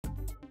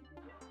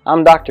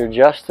I'm Dr.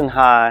 Justin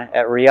High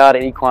at Riata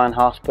Equine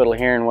Hospital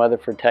here in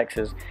Weatherford,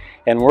 Texas,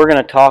 and we're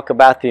going to talk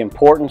about the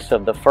importance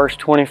of the first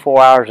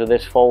 24 hours of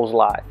this foal's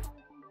life.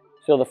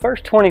 So the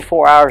first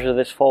 24 hours of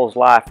this foal's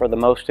life are the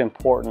most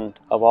important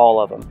of all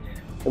of them.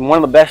 And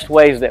one of the best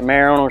ways that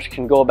mare owners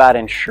can go about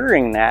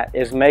ensuring that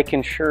is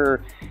making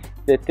sure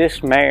that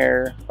this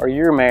mare or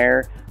your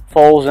mare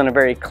foals in a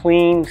very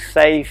clean,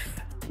 safe,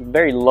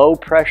 very low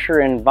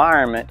pressure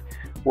environment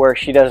where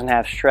she doesn't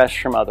have stress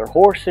from other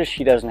horses,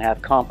 she doesn't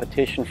have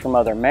competition from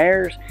other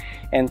mares,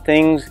 and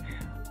things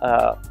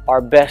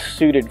are best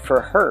suited for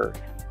her.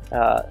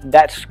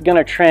 That's going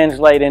to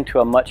translate into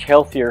a much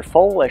healthier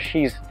foal. As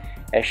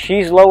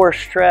she's lower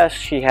stress,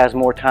 she has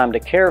more time to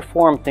care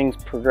for him, things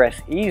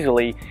progress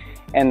easily,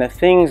 and the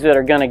things that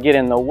are going to get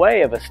in the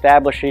way of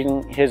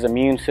establishing his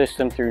immune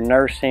system through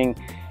nursing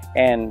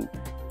and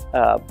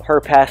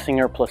her passing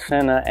her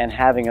placenta and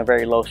having a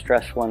very low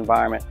stressful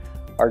environment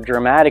are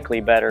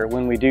dramatically better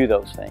when we do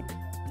those things.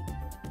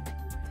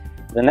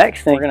 The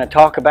next thing we're going to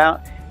talk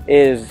about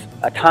is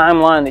a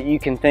timeline that you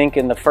can think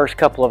in the first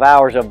couple of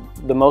hours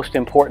of the most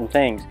important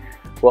things.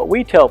 What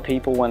we tell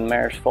people when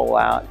mares foal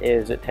out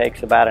is it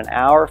takes about an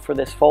hour for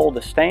this foal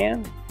to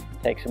stand,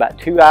 it takes about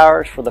 2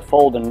 hours for the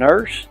foal to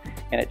nurse,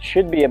 and it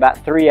should be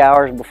about 3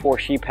 hours before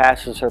she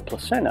passes her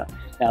placenta.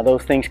 Now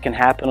those things can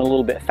happen a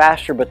little bit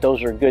faster, but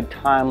those are good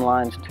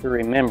timelines to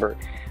remember.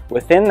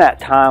 Within that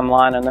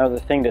timeline, another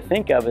thing to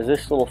think of is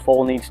this little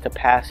foal needs to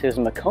pass his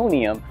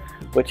meconium,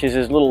 which is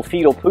his little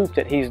fetal poop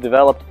that he's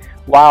developed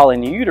while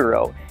in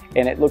utero.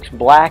 And it looks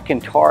black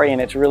and tarry, and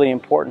it's really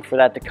important for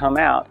that to come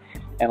out.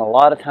 And a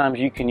lot of times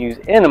you can use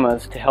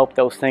enemas to help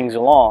those things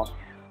along.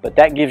 But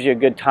that gives you a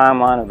good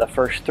timeline of the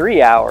first 3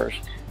 hours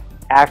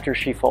after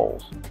she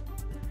foals.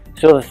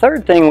 So the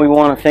third thing we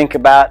want to think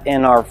about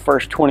in our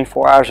first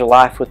 24 hours of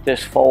life with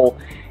this foal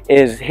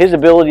is his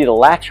ability to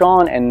latch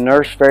on and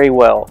nurse very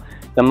well.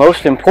 The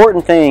most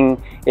important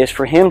thing is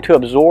for him to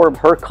absorb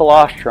her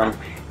colostrum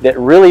that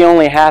really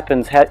only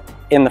happens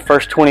in the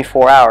first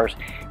 24 hours.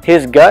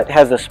 His gut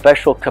has a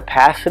special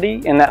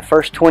capacity in that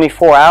first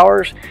 24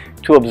 hours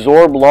to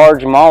absorb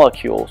large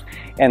molecules,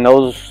 and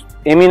those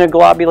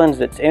immunoglobulins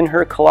that's in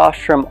her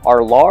colostrum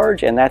are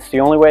large, and that's the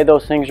only way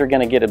those things are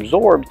going to get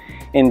absorbed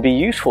and be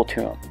useful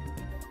to him.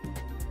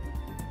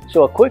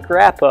 So a quick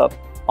wrap up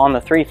on the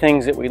 3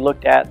 things that we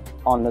looked at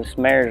on this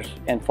mare's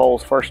and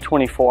foal's first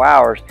 24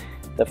 hours.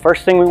 The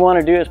first thing we want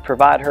to do is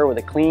provide her with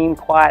a clean,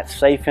 quiet,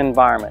 safe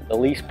environment. The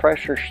least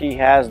pressure she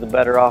has, the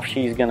better off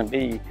she's going to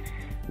be.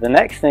 The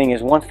next thing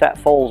is once that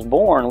foal's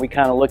born, we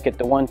kind of look at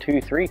the 1,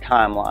 2, 3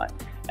 timeline.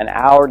 An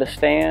hour to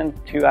stand,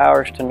 2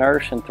 hours to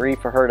nurse, and 3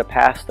 for her to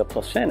pass the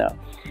placenta.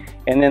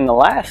 And then the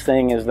last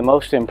thing is the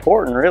most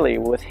important really,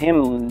 with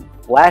him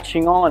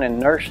latching on and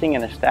nursing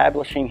and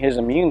establishing his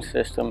immune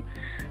system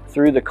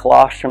through the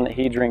colostrum that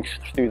he drinks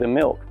through the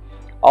milk.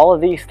 All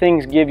of these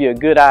things give you a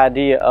good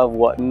idea of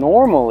what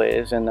normal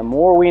is, and the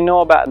more we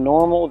know about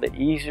normal, the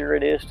easier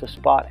it is to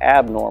spot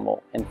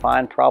abnormal and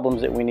find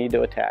problems that we need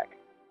to attack.